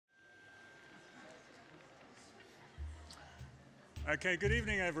Okay, good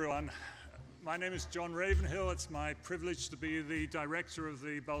evening, everyone. My name is John Ravenhill. It's my privilege to be the director of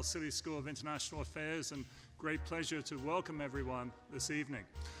the Balsillie School of International Affairs, and great pleasure to welcome everyone this evening.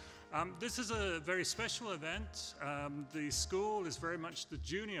 This is a very special event. The school is very much the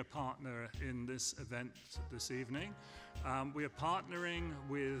junior partner in this event this evening. We are partnering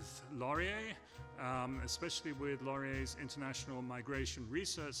with Laurier, especially with Laurier's International Migration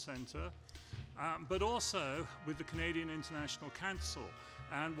Research Center, but also with the Canadian International Council.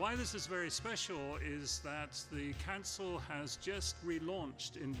 And why this is very special is that the Council has just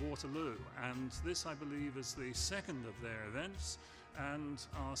relaunched in Waterloo, and this, I believe, is the second of their events. And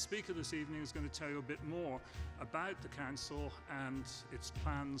our speaker this evening is going to tell you a bit more about the Council and its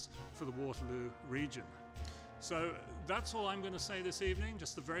plans for the Waterloo region. So that's all I'm going to say this evening,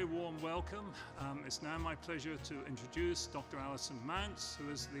 just a very warm welcome. It's now my pleasure to introduce Dr. Alison Mounts,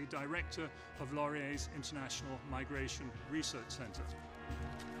 who is the Director of Laurier's International Migration Research Center.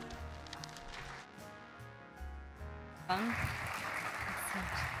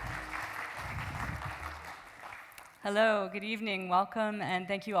 Hello, good evening, welcome, and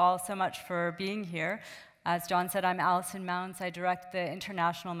thank you all so much for being here. As John said, I'm Alison Mounts. I direct the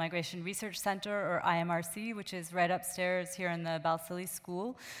International Migration Research Center, or IMRC, which is right upstairs here in the Balsillie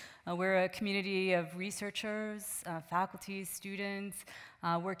School. We're a community of researchers, faculty, students,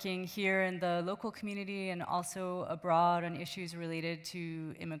 working here in the local community and also abroad on issues related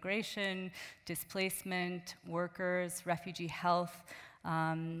to immigration, displacement, workers, refugee health,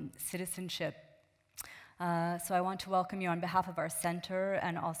 citizenship. So I want to welcome you on behalf of our center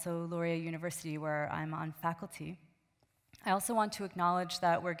and also Laurier University, where I'm on faculty. I also want to acknowledge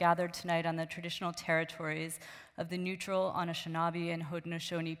that we're gathered tonight on the traditional territories of the neutral Anishinaabe and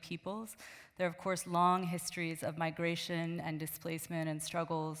Haudenosaunee peoples. There are, of course, long histories of migration and displacement and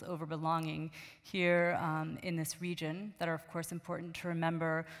struggles over belonging here in this region that are, of course, important to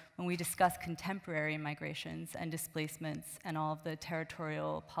remember when we discuss contemporary migrations and displacements and all of the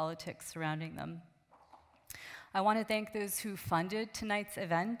territorial politics surrounding them. I want to thank those who funded tonight's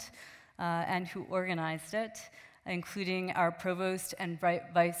event and who organized it, including our Provost and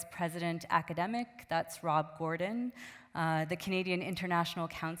Vice President Academic, that's Rob Gordon, the Canadian International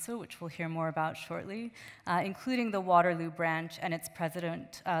Council, which we'll hear more about shortly, including the Waterloo branch and its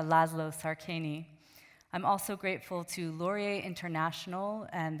president, Laszlo Sarkany. I'm also grateful to Laurier International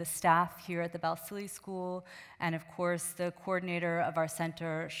and the staff here at the Balsillie School, and of course the coordinator of our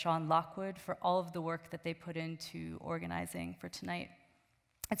center, Sean Lockwood, for all of the work that they put into organizing for tonight.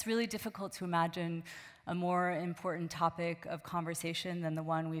 It's really difficult to imagine a more important topic of conversation than the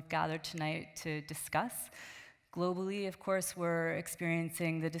one we've gathered tonight to discuss. Globally, of course, we're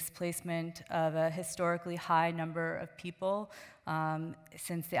experiencing the displacement of a historically high number of people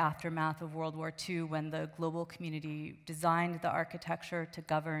since the aftermath of World War II, when the global community designed the architecture to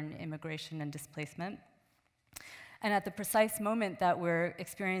govern immigration and displacement. And at the precise moment that we're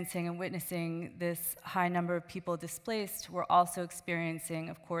experiencing and witnessing this high number of people displaced, we're also experiencing,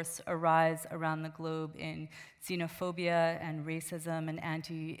 of course, a rise around the globe in xenophobia and racism and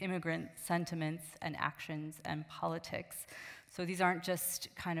anti-immigrant sentiments and actions and politics. So these aren't just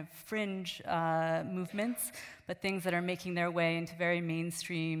kind of fringe movements, but things that are making their way into very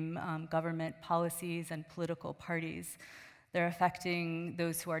mainstream government policies and political parties. They're affecting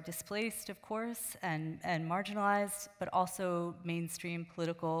those who are displaced, of course, and marginalized, but also mainstream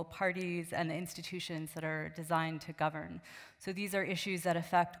political parties and the institutions that are designed to govern. So these are issues that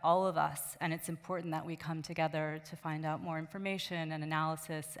affect all of us, and it's important that we come together to find out more information and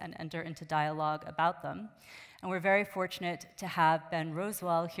analysis and enter into dialogue about them. And we're very fortunate to have Ben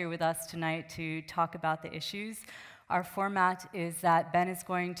Rowswell here with us tonight to talk about the issues. Our format is that Ben is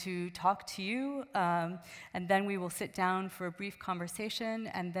going to talk to you, and then we will sit down for a brief conversation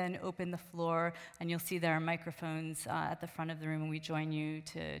and then open the floor, and you'll see there are microphones at the front of the room, and we join you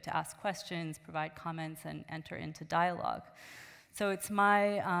to ask questions, provide comments, and enter into dialogue. So it's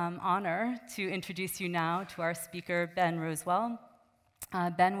my honor to introduce you now to our speaker, Ben Rowswell.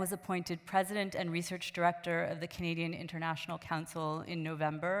 Ben was appointed President and Research Director of the Canadian International Council in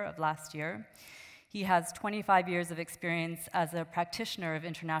November of last year. He has 25 years of experience as a practitioner of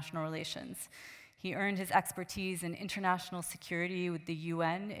international relations. He earned his expertise in international security with the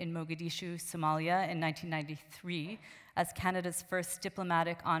UN in Mogadishu, Somalia in 1993 as Canada's first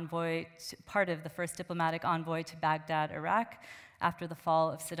diplomatic envoy, part of the first diplomatic envoy to Baghdad, Iraq, after the fall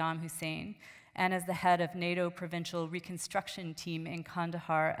of Saddam Hussein, and as the head of NATO Provincial Reconstruction Team in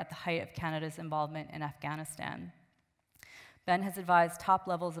Kandahar at the height of Canada's involvement in Afghanistan. Ben has advised top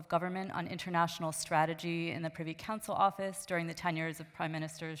levels of government on international strategy in the Privy Council office during the tenures of Prime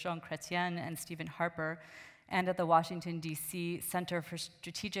Ministers Jean Chrétien and Stephen Harper, and at the Washington, D.C. Center for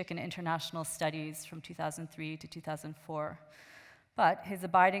Strategic and International Studies from 2003 to 2004. But his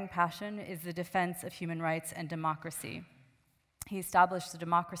abiding passion is the defense of human rights and democracy. He established the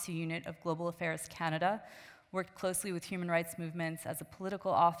Democracy Unit of Global Affairs Canada, worked closely with human rights movements as a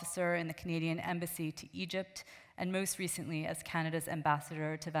political officer in the Canadian Embassy to Egypt, and most recently as Canada's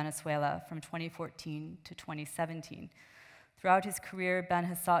ambassador to Venezuela from 2014 to 2017. Throughout his career, Ben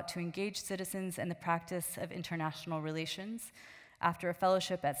has sought to engage citizens in the practice of international relations. After a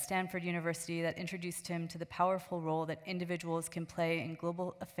fellowship at Stanford University that introduced him to the powerful role that individuals can play in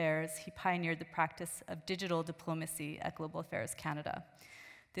global affairs, he pioneered the practice of digital diplomacy at Global Affairs Canada.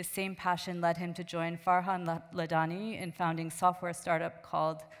 This same passion led him to join Farhan Ladani in founding software startup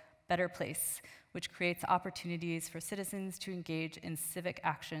called Better Place, which creates opportunities for citizens to engage in civic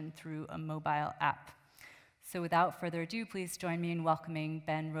action through a mobile app. So without further ado, please join me in welcoming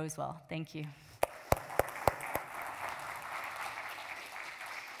Ben Rowswell. Thank you.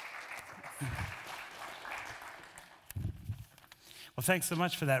 Well, thanks so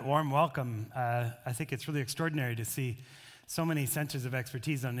much for that warm welcome. I think it's really extraordinary to see so many centers of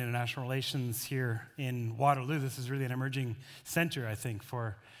expertise on international relations here in Waterloo. This is really an emerging center, I think,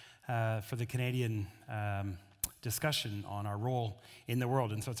 for the Canadian discussion on our role in the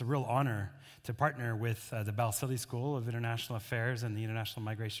world. And so it's a real honor to partner with the Balsillie School of International Affairs and the International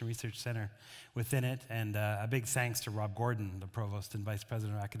Migration Research Center within it. And a big thanks to Rob Gordon, the Provost and Vice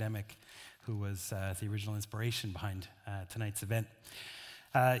President of Academic, who was the original inspiration behind tonight's event.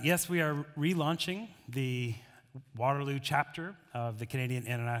 Yes, we are relaunching the Waterloo chapter of the Canadian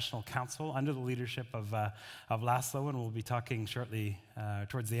International Council under the leadership of Laszlo, and we'll be talking shortly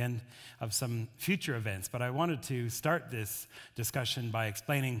towards the end of some future events. But I wanted to start this discussion by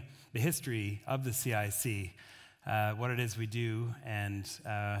explaining the history of the CIC, what it is we do, and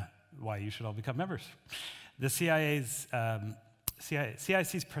why you should all become members. The CIC's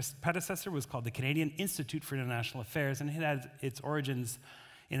predecessor was called the Canadian Institute for International Affairs, and it had its origins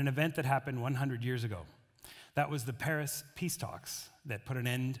in an event that happened 100 years ago. That was the Paris peace talks that put an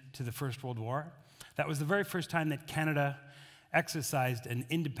end to the First World War. That was the very first time that Canada exercised an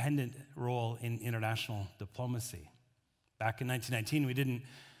independent role in international diplomacy. Back in 1919, we didn't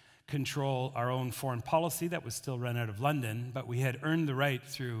control our own foreign policy. That was still run out of London, but we had earned the right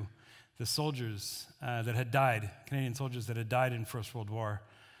through the soldiers that had died, Canadian soldiers that had died in First World War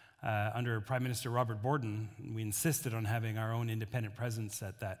under Prime Minister Robert Borden. We insisted on having our own independent presence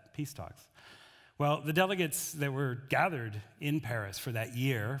at that peace talks. Well, the delegates that were gathered in Paris for that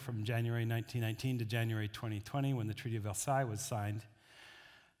year, from January 1919 to January 2020, when the Treaty of Versailles was signed,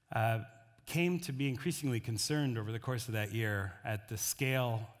 came to be increasingly concerned over the course of that year at the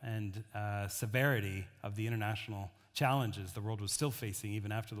scale and severity of the international challenges the world was still facing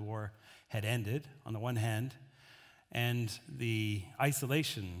even after the war had ended, on the one hand, and the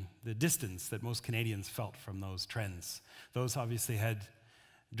isolation, the distance that most Canadians felt from those trends. Those obviously had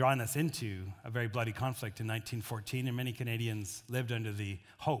drawn us into a very bloody conflict in 1914, and many Canadians lived under the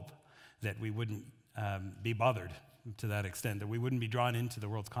hope that we wouldn't be bothered to that extent, that we wouldn't be drawn into the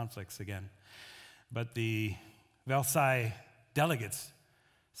world's conflicts again. But the Versailles delegates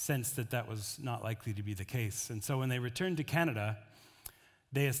sensed that that was not likely to be the case. And so when they returned to Canada,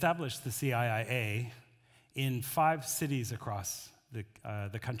 they established the CIIA in 5 cities across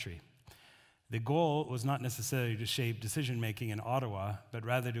the country. The goal was not necessarily to shape decision-making in Ottawa, but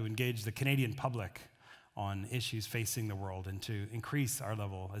rather to engage the Canadian public on issues facing the world and to increase our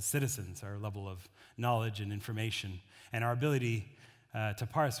level as citizens, our level of knowledge and information, and our ability to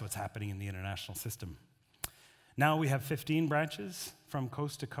parse what's happening in the international system. Now we have 15 branches from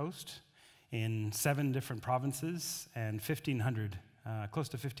coast to coast in 7 different provinces and 1,500, close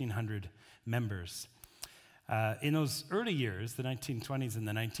to 1,500 members. In those early years, the 1920s and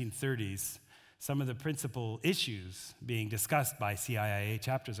the 1930s, some of the principal issues being discussed by CIIA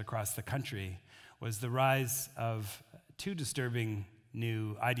chapters across the country was the rise of 2 disturbing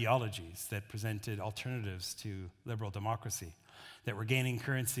new ideologies that presented alternatives to liberal democracy, that were gaining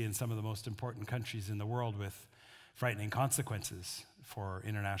currency in some of the most important countries in the world with frightening consequences for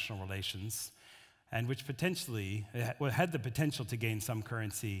international relations, and which potentially had the potential to gain some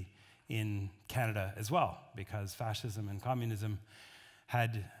currency in Canada as well, because fascism and communism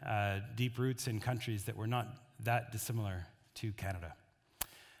had deep roots in countries that were not that dissimilar to Canada.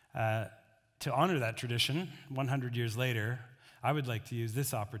 To honor that tradition, 100 years later, I would like to use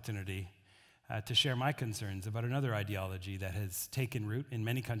this opportunity to share my concerns about another ideology that has taken root in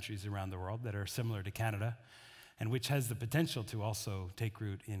many countries around the world that are similar to Canada, and which has the potential to also take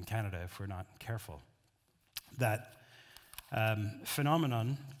root in Canada if we're not careful. That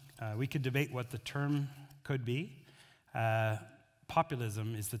phenomenon, we could debate what the term could be.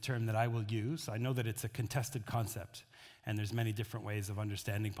 Populism is the term that I will use. I know that it's a contested concept, and there's many different ways of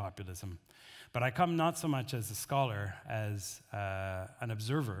understanding populism. But I come not so much as a scholar as an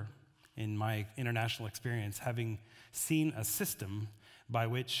observer in my international experience, having seen a system by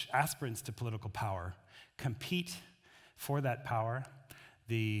which aspirants to political power compete for that power,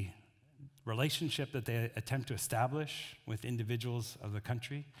 the relationship that they attempt to establish with individuals of the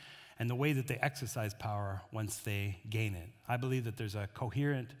country, and the way that they exercise power once they gain it. I believe that there's a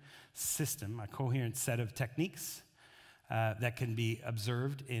coherent system, a coherent set of techniques that can be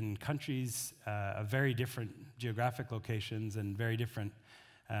observed in countries of very different geographic locations and very different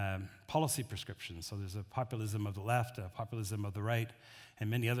policy prescriptions. So there's a populism of the left, a populism of the right, and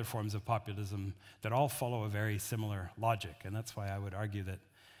many other forms of populism that all follow a very similar logic. And that's why I would argue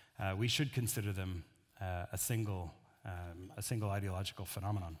that we should consider them a single ideological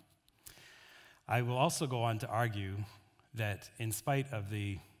phenomenon. I will also go on to argue that in spite of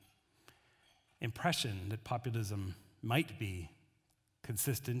the impression that populism might be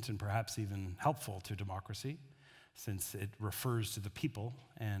consistent and perhaps even helpful to democracy, since it refers to the people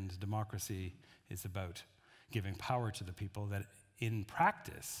and democracy is about giving power to the people, that in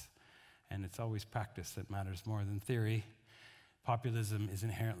practice, and it's always practice that matters more than theory, populism is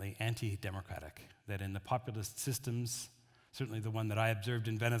inherently anti-democratic, that in the populist systems, certainly the one that I observed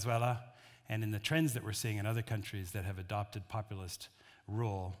in Venezuela, and in the trends that we're seeing in other countries that have adopted populist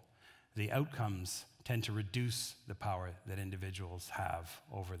rule, the outcomes tend to reduce the power that individuals have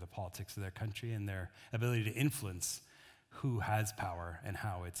over the politics of their country and their ability to influence who has power and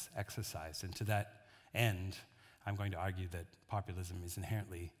how it's exercised. And to that end, I'm going to argue that populism is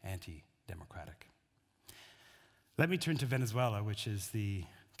inherently anti-democratic. Let me turn to Venezuela, which is the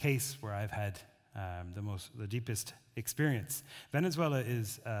case where I've had the deepest experience. Venezuela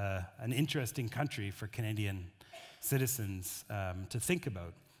is an interesting country for Canadian citizens to think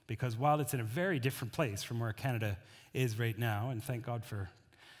about, because while it's in a very different place from where Canada is right now, and thank God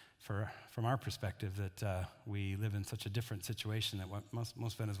from our perspective that we live in such a different situation that what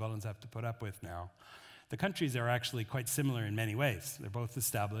most Venezuelans have to put up with now, the countries are actually quite similar in many ways. They're both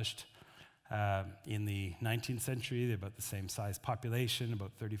established in the 19th century. They're about the same size population,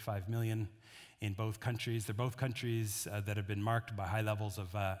 about 35 million in both countries. They're both countries that have been marked by high levels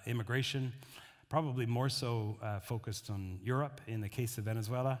of immigration, probably more so focused on Europe in the case of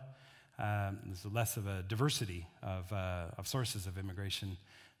Venezuela. There's less of a diversity of sources of immigration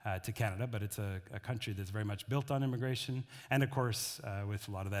to Canada, but it's a country that's very much built on immigration, and of course, with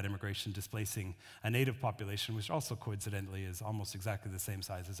a lot of that immigration displacing a native population, which also coincidentally is almost exactly the same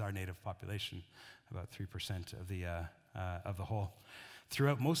size as our native population, about 3% of the whole.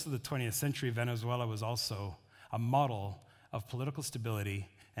 Throughout most of the 20th century, Venezuela was also a model of political stability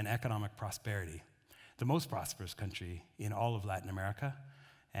and economic prosperity, the most prosperous country in all of Latin America,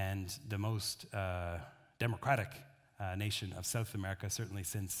 and the most democratic nation of South America, certainly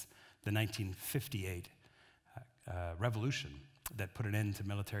since the 1958 revolution that put an end to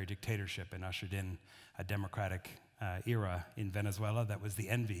military dictatorship and ushered in a democratic era in Venezuela that was the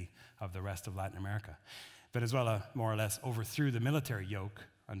envy of the rest of Latin America. Venezuela more or less overthrew the military yoke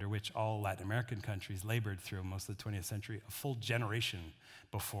under which all Latin American countries labored through most of the 20th century, a full generation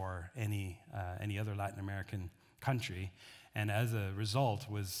before any other Latin American country, and as a result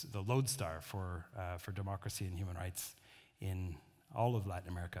was the lodestar for democracy and human rights in all of Latin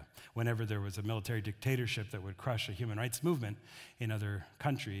America. Whenever there was a military dictatorship that would crush a human rights movement in other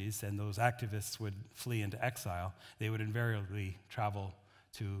countries and those activists would flee into exile, they would invariably travel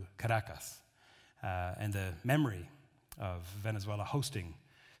to Caracas. And the memory of Venezuela hosting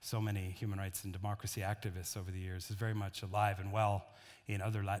so many human rights and democracy activists over the years is very much alive and well in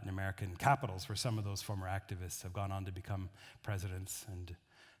other Latin American capitals, where some of those former activists have gone on to become presidents and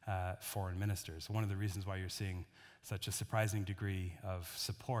foreign ministers. One of the reasons why you're seeing such a surprising degree of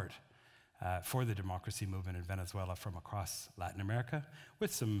support for the democracy movement in Venezuela from across Latin America,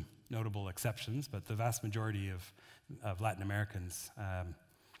 with some notable exceptions, but the vast majority of Latin Americans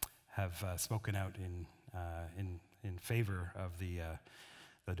have spoken out in favor of the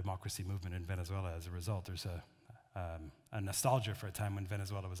democracy movement in Venezuela. As a result, there's a nostalgia for a time when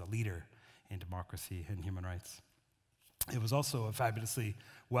Venezuela was a leader in democracy and human rights. It was also a fabulously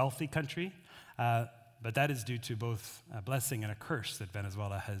wealthy country, but that is due to both a blessing and a curse that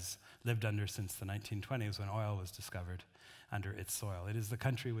Venezuela has lived under since the 1920s, when oil was discovered under its soil. It is the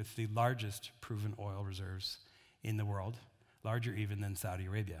country with the largest proven oil reserves in the world, larger even than Saudi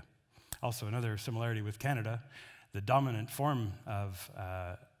Arabia. Also, another similarity with Canada, the dominant form of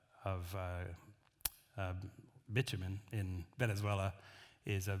bitumen in Venezuela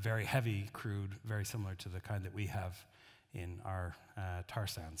is a very heavy crude, very similar to the kind that we have in our tar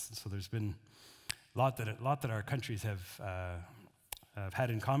sands. And so there's been a lot that our countries have had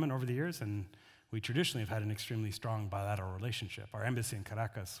in common over the years, and we traditionally have had an extremely strong bilateral relationship. Our embassy in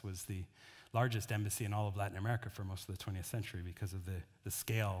Caracas was the largest embassy in all of Latin America for most of the 20th century because of the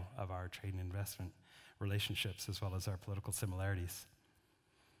scale of our trade and investment relationships as well as our political similarities.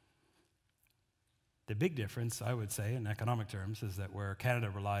 The big difference, I would say, in economic terms, is that where Canada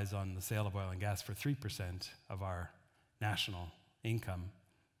relies on the sale of oil and gas for 3% of our national income,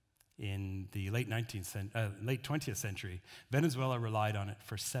 in the late 20th century, Venezuela relied on it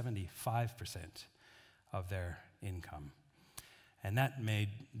for 75% of their income. And that made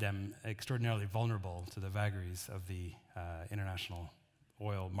them extraordinarily vulnerable to the vagaries of the international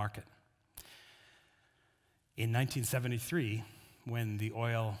oil market. In 1973, when the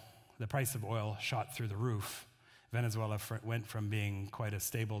price of oil shot through the roof, Venezuela went from being quite a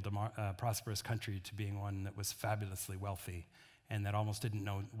stable, prosperous country to being one that was fabulously wealthy and that almost didn't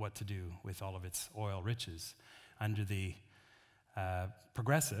know what to do with all of its oil riches. Under the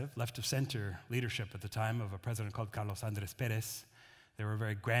progressive, left-of-center leadership at the time of a president called Carlos Andrés Pérez, there were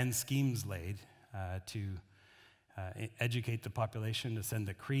very grand schemes laid to educate the population, to send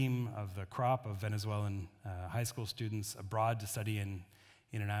the cream of the crop of Venezuelan high school students abroad to study in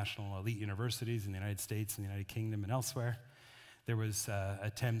international elite universities in the United States and the United Kingdom and elsewhere. There was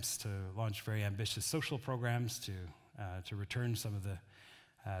attempts to launch very ambitious social programs to return some of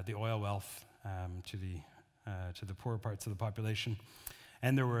the oil wealth to the poorer parts of the population.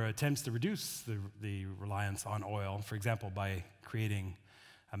 And there were attempts to reduce the reliance on oil, for example, by creating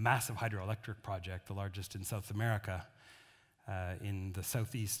a massive hydroelectric project, the largest in South America, in the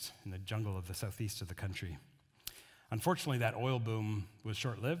southeast, in the jungle of the southeast of the country. Unfortunately, that oil boom was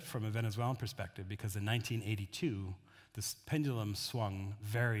short-lived from a Venezuelan perspective because in 1982, this pendulum swung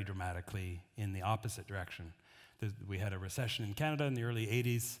very dramatically in the opposite direction. We had a recession in Canada in the early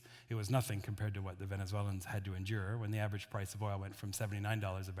 80s. It was nothing compared to what the Venezuelans had to endure when the average price of oil went from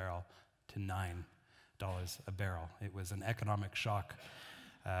 $79 a barrel to $9 a barrel. It was an economic shock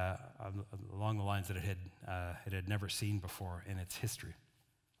along the lines that it had never seen before in its history.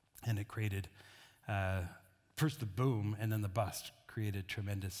 And it created, first the boom and then the bust created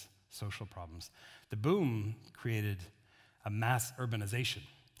tremendous social problems. The boom created a mass urbanization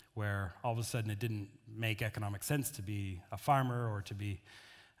where all of a sudden it didn't make economic sense to be a farmer or to be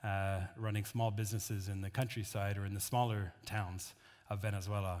running small businesses in the countryside or in the smaller towns of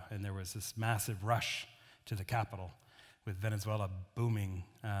Venezuela. And there was this massive rush to the capital, with Venezuela booming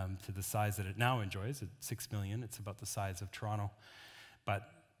to the size that it now enjoys at 6 million. It's about the size of Toronto. But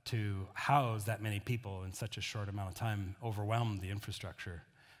to house that many people in such a short amount of time overwhelmed the infrastructure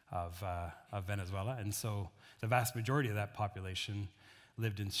of Venezuela. And so the vast majority of that population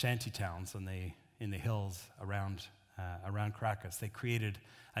lived in shanty towns in the hills around Caracas. They created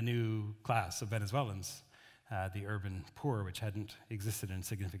a new class of Venezuelans, the urban poor, which hadn't existed in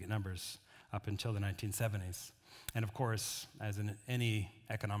significant numbers up until the 1970s. And of course, as in any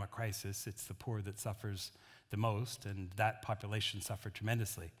economic crisis, it's the poor that suffers the most, and that population suffered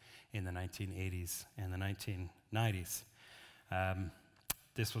tremendously in the 1980s and the 1990s.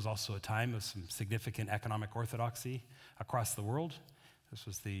 This was also a time of some significant economic orthodoxy across the world. This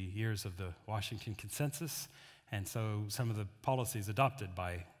was the years of the Washington Consensus, and so some of the policies adopted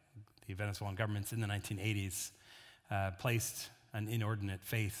by the Venezuelan governments in the 1980s placed an inordinate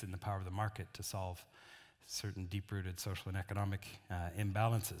faith in the power of the market to solve certain deep-rooted social and economic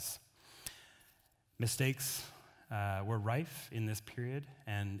imbalances. Mistakes were rife in this period,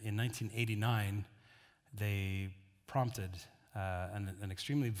 and in 1989, they prompted an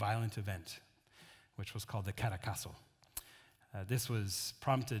extremely violent event, which was called the Caracazo. This was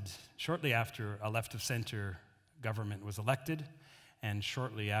prompted shortly after a left-of-center government was elected, and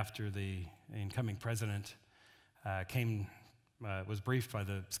shortly after the incoming president was briefed by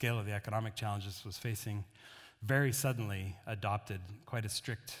the scale of the economic challenges was facing, very suddenly adopted quite a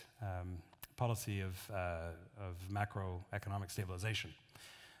strict policy of macroeconomic stabilization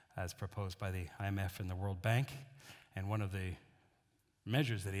as proposed by the IMF and the World Bank. And one of the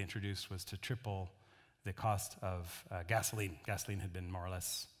measures that he introduced was to triple the cost of gasoline. Gasoline had been more or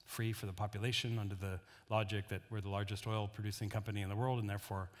less free for the population under the logic that we're the largest oil-producing company in the world, and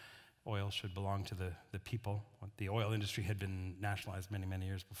therefore oil should belong to the people. The oil industry had been nationalized many, many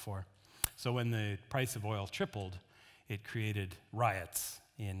years before. So when the price of oil tripled, it created riots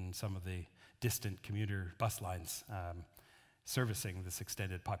in some of the distant commuter bus lines servicing this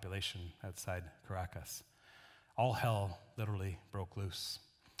extended population outside Caracas. All hell literally broke loose.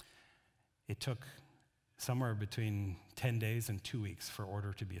 It took somewhere between 10 days and 2 weeks for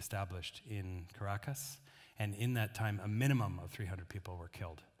order to be established in Caracas. And in that time, a minimum of 300 people were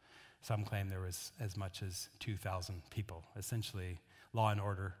killed. Some claim there was as much as 2,000 people. Essentially, law and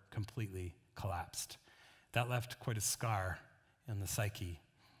order completely collapsed. That left quite a scar in the psyche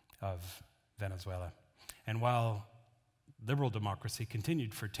of Venezuela. And while liberal democracy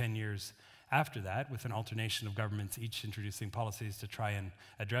continued for 10 years after that, with an alternation of governments each introducing policies to try and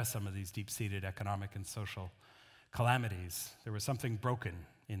address some of these deep-seated economic and social calamities, there was something broken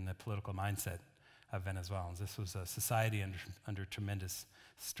in the political mindset of Venezuelans. This was a society under tremendous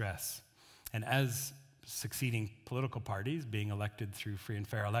stress. And as succeeding political parties being elected through free and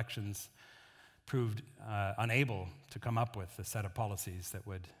fair elections proved unable to come up with a set of policies that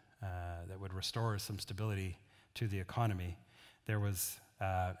would restore some stability to the economy, there was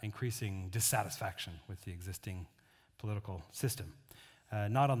increasing dissatisfaction with the existing political system.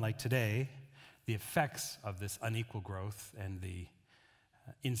 Not unlike today, the effects of this unequal growth and the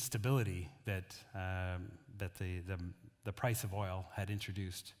instability that the price of oil had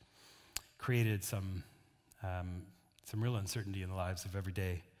introduced created some real uncertainty in the lives of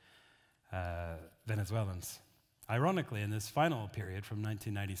everyday Venezuelans. Ironically, in this final period from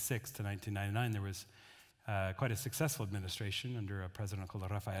 1996 to 1999, there was quite a successful administration under a president called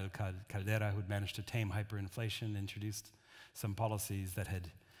Rafael Caldera, who'd managed to tame hyperinflation, introduced some policies that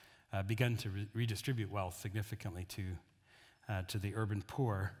had begun to redistribute wealth significantly to the urban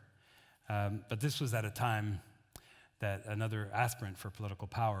poor. But this was at a time that another aspirant for political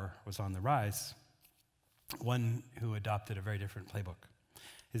power was on the rise, one who adopted a very different playbook.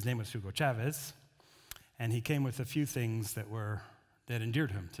 His name was Hugo Chavez, and he came with a few things that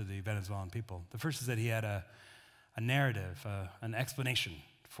endeared him to the Venezuelan people. The first is that he had a narrative, an explanation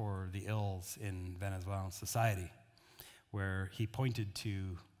for the ills in Venezuelan society, where he pointed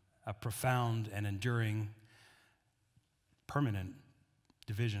to a profound and enduring, permanent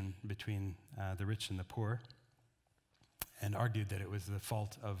division between the rich and the poor, and argued that it was the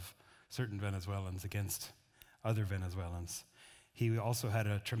fault of certain Venezuelans against other Venezuelans. He also had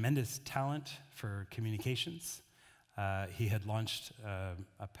a tremendous talent for communications. He had launched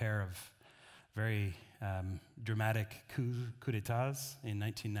a pair of very dramatic coup d'etats in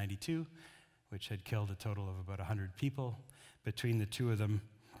 1992, which had killed a total of about 100 people. Between the two of them,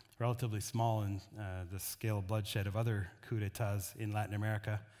 relatively small in the scale of bloodshed of other coup d'etats in Latin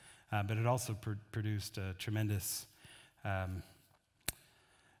America, but it also produced a tremendous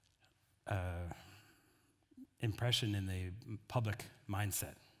impression in the public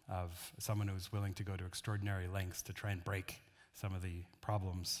mindset of someone who was willing to go to extraordinary lengths to try and break some of the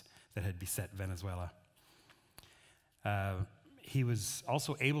problems that had beset Venezuela. He was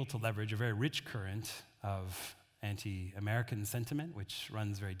also able to leverage a very rich current of anti-American sentiment, which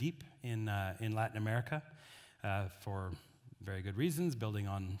runs very deep in Latin America for very good reasons, building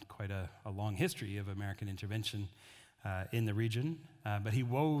on quite a long history of American intervention in the region. But he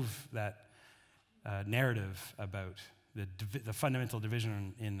wove that narrative about the fundamental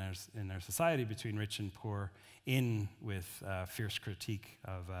division in our society between rich and poor in with fierce critique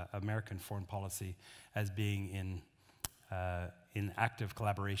of American foreign policy as being in active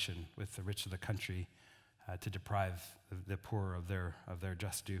collaboration with the rich of the country to deprive the poor of their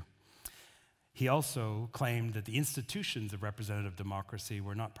just due. He also claimed that the institutions of representative democracy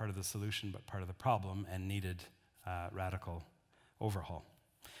were not part of the solution but part of the problem and needed radical overhaul.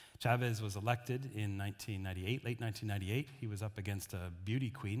 Chavez was elected in 1998, late 1998. He was up against a beauty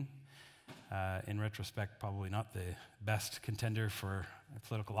queen. In retrospect, probably not the best contender for a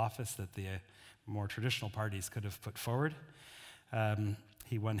political office that the more traditional parties could have put forward.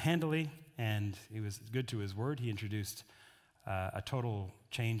 He won handily, and he was good to his word. He introduced a total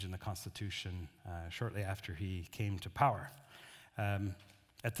change in the Constitution shortly after he came to power.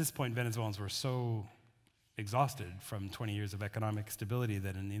 At this point, Venezuelans were so exhausted from 20 years of economic stability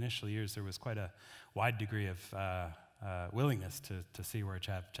that in the initial years there was quite a wide degree of willingness to see where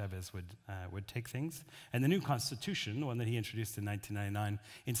Chavez would take things. And the new constitution, the one that he introduced in 1999,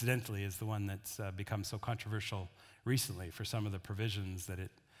 incidentally, is the one that's become so controversial recently for some of the provisions that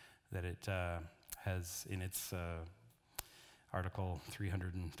it has in its Article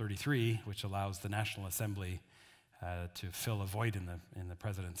 333, which allows the National Assembly to fill a void in the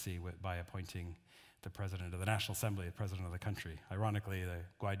presidency by appointing the president of the National Assembly, the president of the country. Ironically, the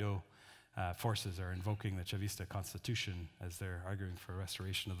Guaido forces are invoking the Chavista constitution as they're arguing for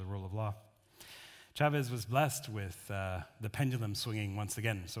restoration of the rule of law. Chavez was blessed with the pendulum swinging once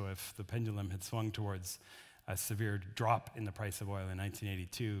again. So if the pendulum had swung towards a severe drop in the price of oil in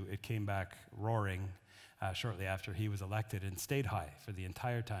 1982, it came back roaring shortly after he was elected and stayed high for the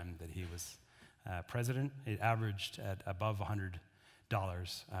entire time that he was president. It averaged at above $100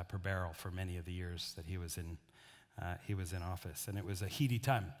 per barrel for many of the years that he was in office. And it was a heady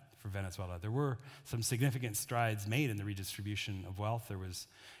time for Venezuela. There were some significant strides made in the redistribution of wealth. There was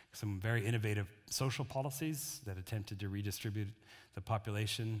some very innovative social policies that attempted to redistribute the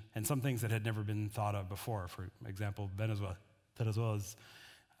population, and some things that had never been thought of before. For example, Venezuela is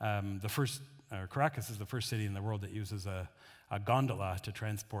the first, or Caracas is the first city in the world that uses a gondola to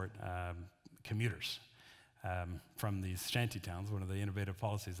transport commuters from these shanty towns. One of the innovative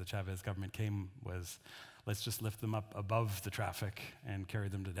policies the Chavez government came was, let's just lift them up above the traffic and carry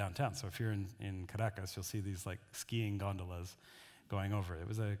them to downtown. So if you're in Caracas, you'll see these like skiing gondolas going over. It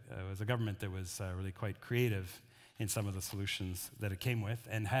was a government that was really quite creative in some of the solutions that it came with,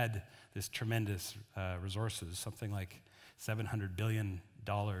 and had this tremendous resources, something like $700 billion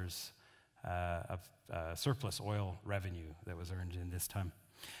of surplus oil revenue that was earned in this time.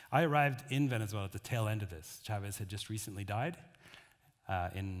 I arrived in Venezuela at the tail end of this. Chavez had just recently died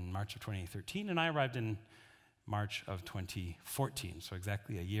in March of 2013, and I arrived in March of 2014, so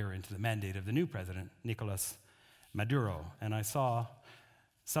exactly a year into the mandate of the new president, Nicolas Maduro. And I saw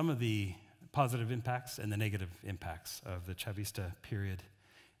some of the positive impacts and the negative impacts of the Chavista period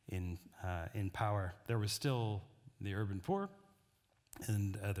in power. There was still the urban poor,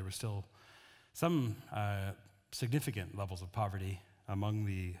 and there were still some significant levels of poverty among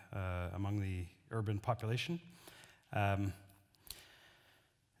the urban population.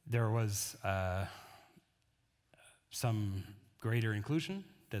 There was some greater inclusion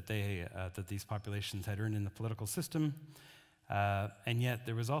that these populations had earned in the political system, and yet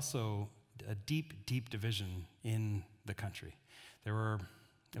there was also a deep, deep division in the country. It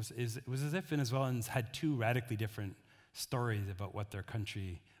was as if Venezuelans had two radically different stories about what their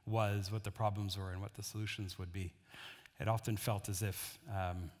country was, what the problems were, and what the solutions would be. It often felt as if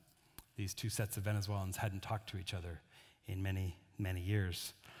these two sets of Venezuelans hadn't talked to each other in many, many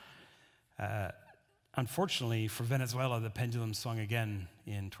years. Unfortunately for Venezuela, the pendulum swung again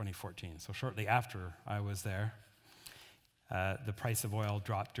in 2014. So shortly after I was there, the price of oil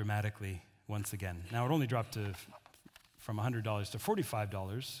dropped dramatically once again. Now, it only dropped from $100 to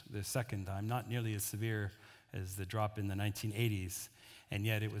 $45 the second time, not nearly as severe as the drop in the 1980s, and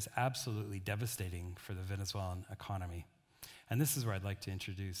yet it was absolutely devastating for the Venezuelan economy. And this is where I'd like to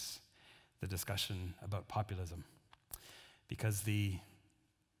introduce the discussion about populism, because the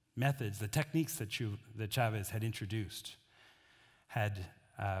methods, the techniques that Chavez had introduced had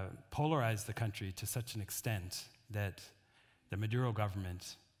polarized the country to such an extent that the Maduro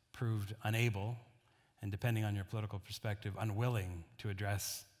government proved unable, and depending on your political perspective, unwilling to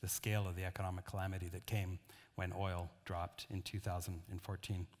address the scale of the economic calamity that came when oil dropped in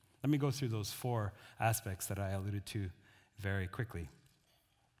 2014. Let me go through those four aspects that I alluded to very quickly.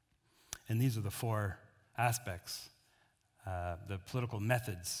 And these are the four aspects, the political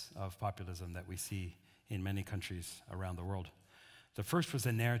methods of populism that we see in many countries around the world. The first was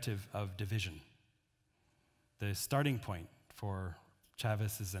a narrative of division. The starting point for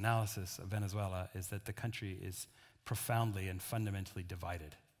Chavez's analysis of Venezuela is that the country is profoundly and fundamentally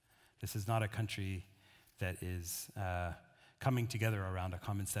divided. This is not a country that is coming together around a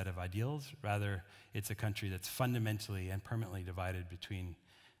common set of ideals. Rather, it's a country that's fundamentally and permanently divided between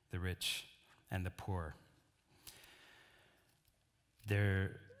the rich and the poor. The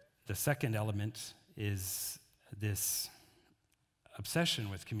second element is this obsession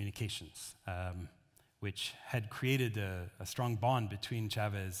with communications, which had created a strong bond between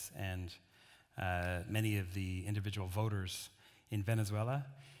Chavez and many of the individual voters in Venezuela.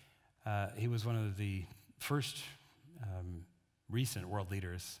 He was one of the first recent world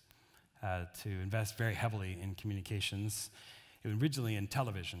leaders to invest very heavily in communications, originally in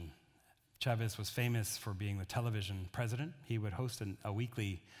television. Chavez was famous for being the television president. He would host a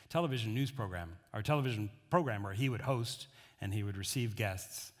weekly television news program, or television program where he would host and he would receive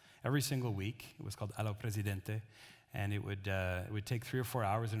guests every single week. It was called Allo Presidente, and it would take 3 or 4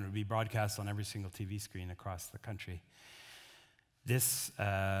 hours, and it would be broadcast on every single TV screen across the country. This,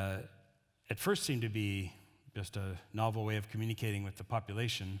 at first, seemed to be just a novel way of communicating with the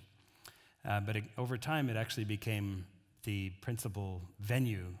population, but over time, it actually became the principal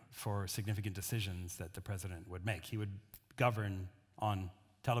venue for significant decisions that the president would make. He would govern on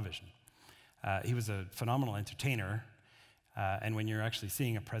television. He was a phenomenal entertainer, and when you're actually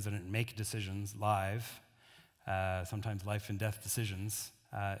seeing a president make decisions live, sometimes life and death decisions,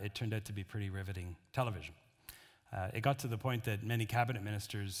 it turned out to be pretty riveting television. It got to the point that many cabinet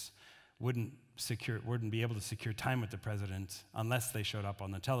ministers wouldn't be able to secure time with the president unless they showed up on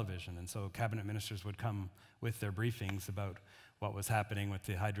the television. And so cabinet ministers would come with their briefings about what was happening with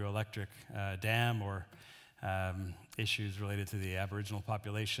the hydroelectric dam, or issues related to the Aboriginal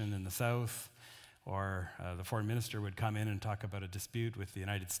population in the South, or the foreign minister would come in and talk about a dispute with the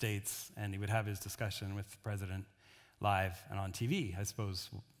United States, and he would have his discussion with the president live and on TV. I suppose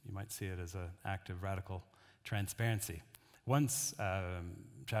you might see it as an act of radical transparency. Once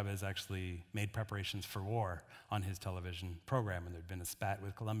Chavez actually made preparations for war on his television program, and there'd been a spat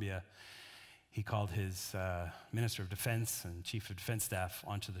with Colombia. He called his Minister of Defense and Chief of Defense Staff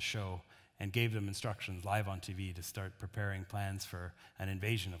onto the show and gave them instructions live on TV to start preparing plans for an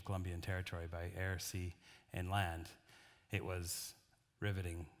invasion of Colombian territory by air, sea, and land. It was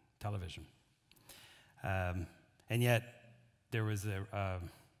riveting television. And yet, there was a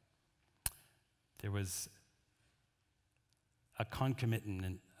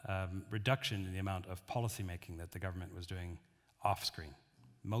concomitant reduction in the amount of policymaking that the government was doing off-screen.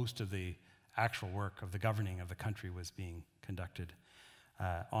 Most of the actual work of the governing of the country was being conducted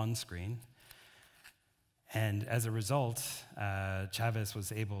on-screen. And as a result, Chavez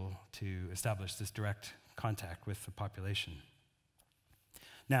was able to establish this direct contact with the population.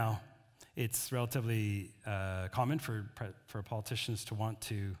 Now, it's relatively common for politicians to want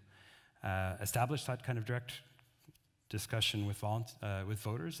to establish that kind of direct discussion with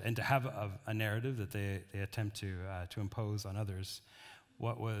voters, and to have a narrative that they attempt to impose on others.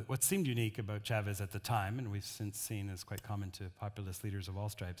 What seemed unique about Chavez at the time, and we've since seen as quite common to populist leaders of all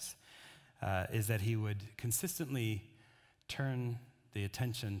stripes, is that he would consistently turn the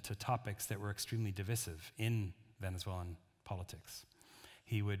attention to topics that were extremely divisive in Venezuelan politics.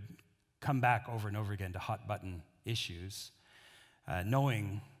 He would come back over and over again to hot-button issues,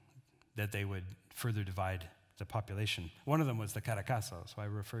 knowing that they would further divide the population. One of them was the Caracazo, so I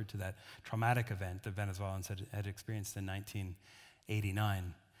referred to that traumatic event that Venezuelans had experienced in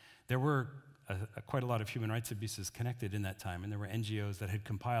 1989. There were quite a lot of human rights abuses connected in that time, and there were NGOs that had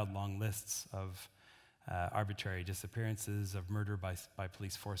compiled long lists of arbitrary disappearances, of murder by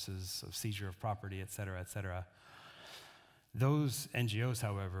police forces, of seizure of property, et cetera, et cetera. Those NGOs,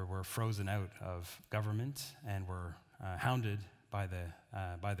 however, were frozen out of government and were hounded by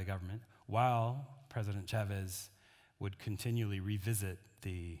the government, while President Chavez would continually revisit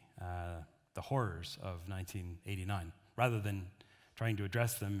the horrors of 1989, rather than trying to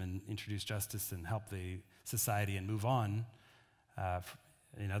address them and introduce justice and help the society and move on.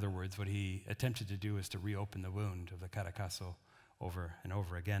 In other words, what he attempted to do is to reopen the wound of the Caracazo over and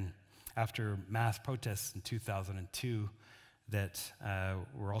over again. After mass protests in 2002 that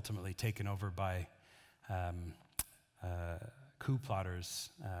were ultimately taken over by coup plotters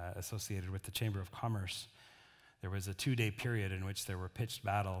associated with the Chamber of Commerce, there was a 2-day period in which there were pitched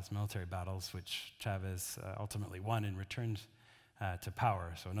battles, military battles, which Chavez ultimately won and returned to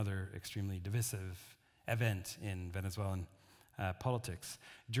power. So another extremely divisive event in Venezuelan politics.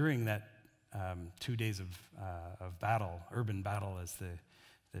 During that 2 days of battle, urban battle, as the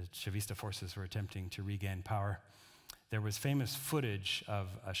Chavista forces were attempting to regain power, there was famous footage of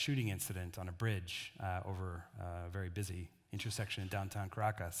a shooting incident on a bridge over a very busy intersection in downtown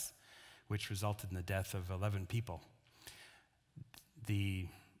Caracas, which resulted in the death of 11 people. The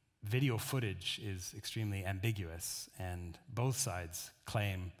video footage is extremely ambiguous, and both sides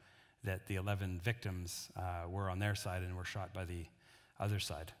claim that the 11 victims were on their side and were shot by the other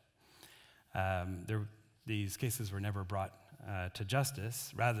side. These cases were never brought to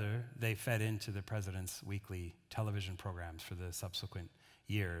justice. Rather, they fed into the president's weekly television programs for the subsequent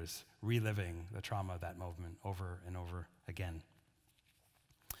years, reliving the trauma of that movement over and over again.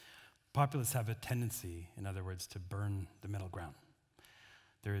 Populists have a tendency, in other words, to burn the middle ground.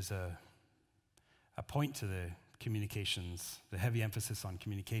 There is a point to the communications, the heavy emphasis on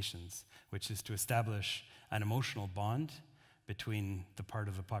communications, which is to establish an emotional bond between the part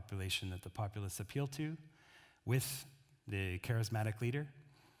of the population that the populists appeal to with the charismatic leader.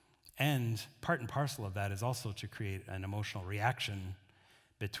 And part and parcel of that is also to create an emotional reaction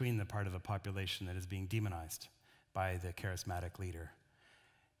between the part of the population that is being demonized by the charismatic leader.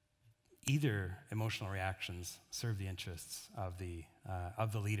 Either emotional reactions serve the interests of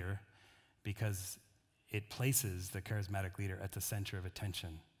the leader, because it places the charismatic leader at the center of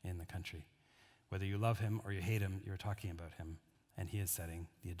attention in the country. Whether you love him or you hate him, you're talking about him, and he is setting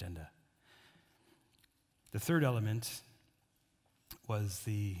the agenda. The third element was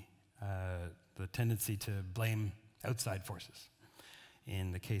the tendency to blame outside forces.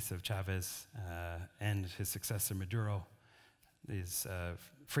 In the case of Chavez and his successor Maduro, his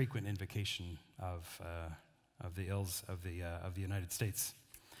frequent invocation of the ills of the United States.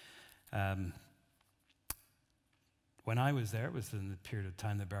 When I was there, it was in the period of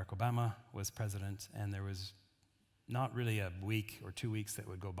time that Barack Obama was president, and there was not really a week or 2 weeks that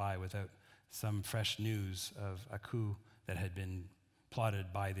would go by without some fresh news of a coup that had been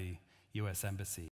plotted by the U.S. Embassy.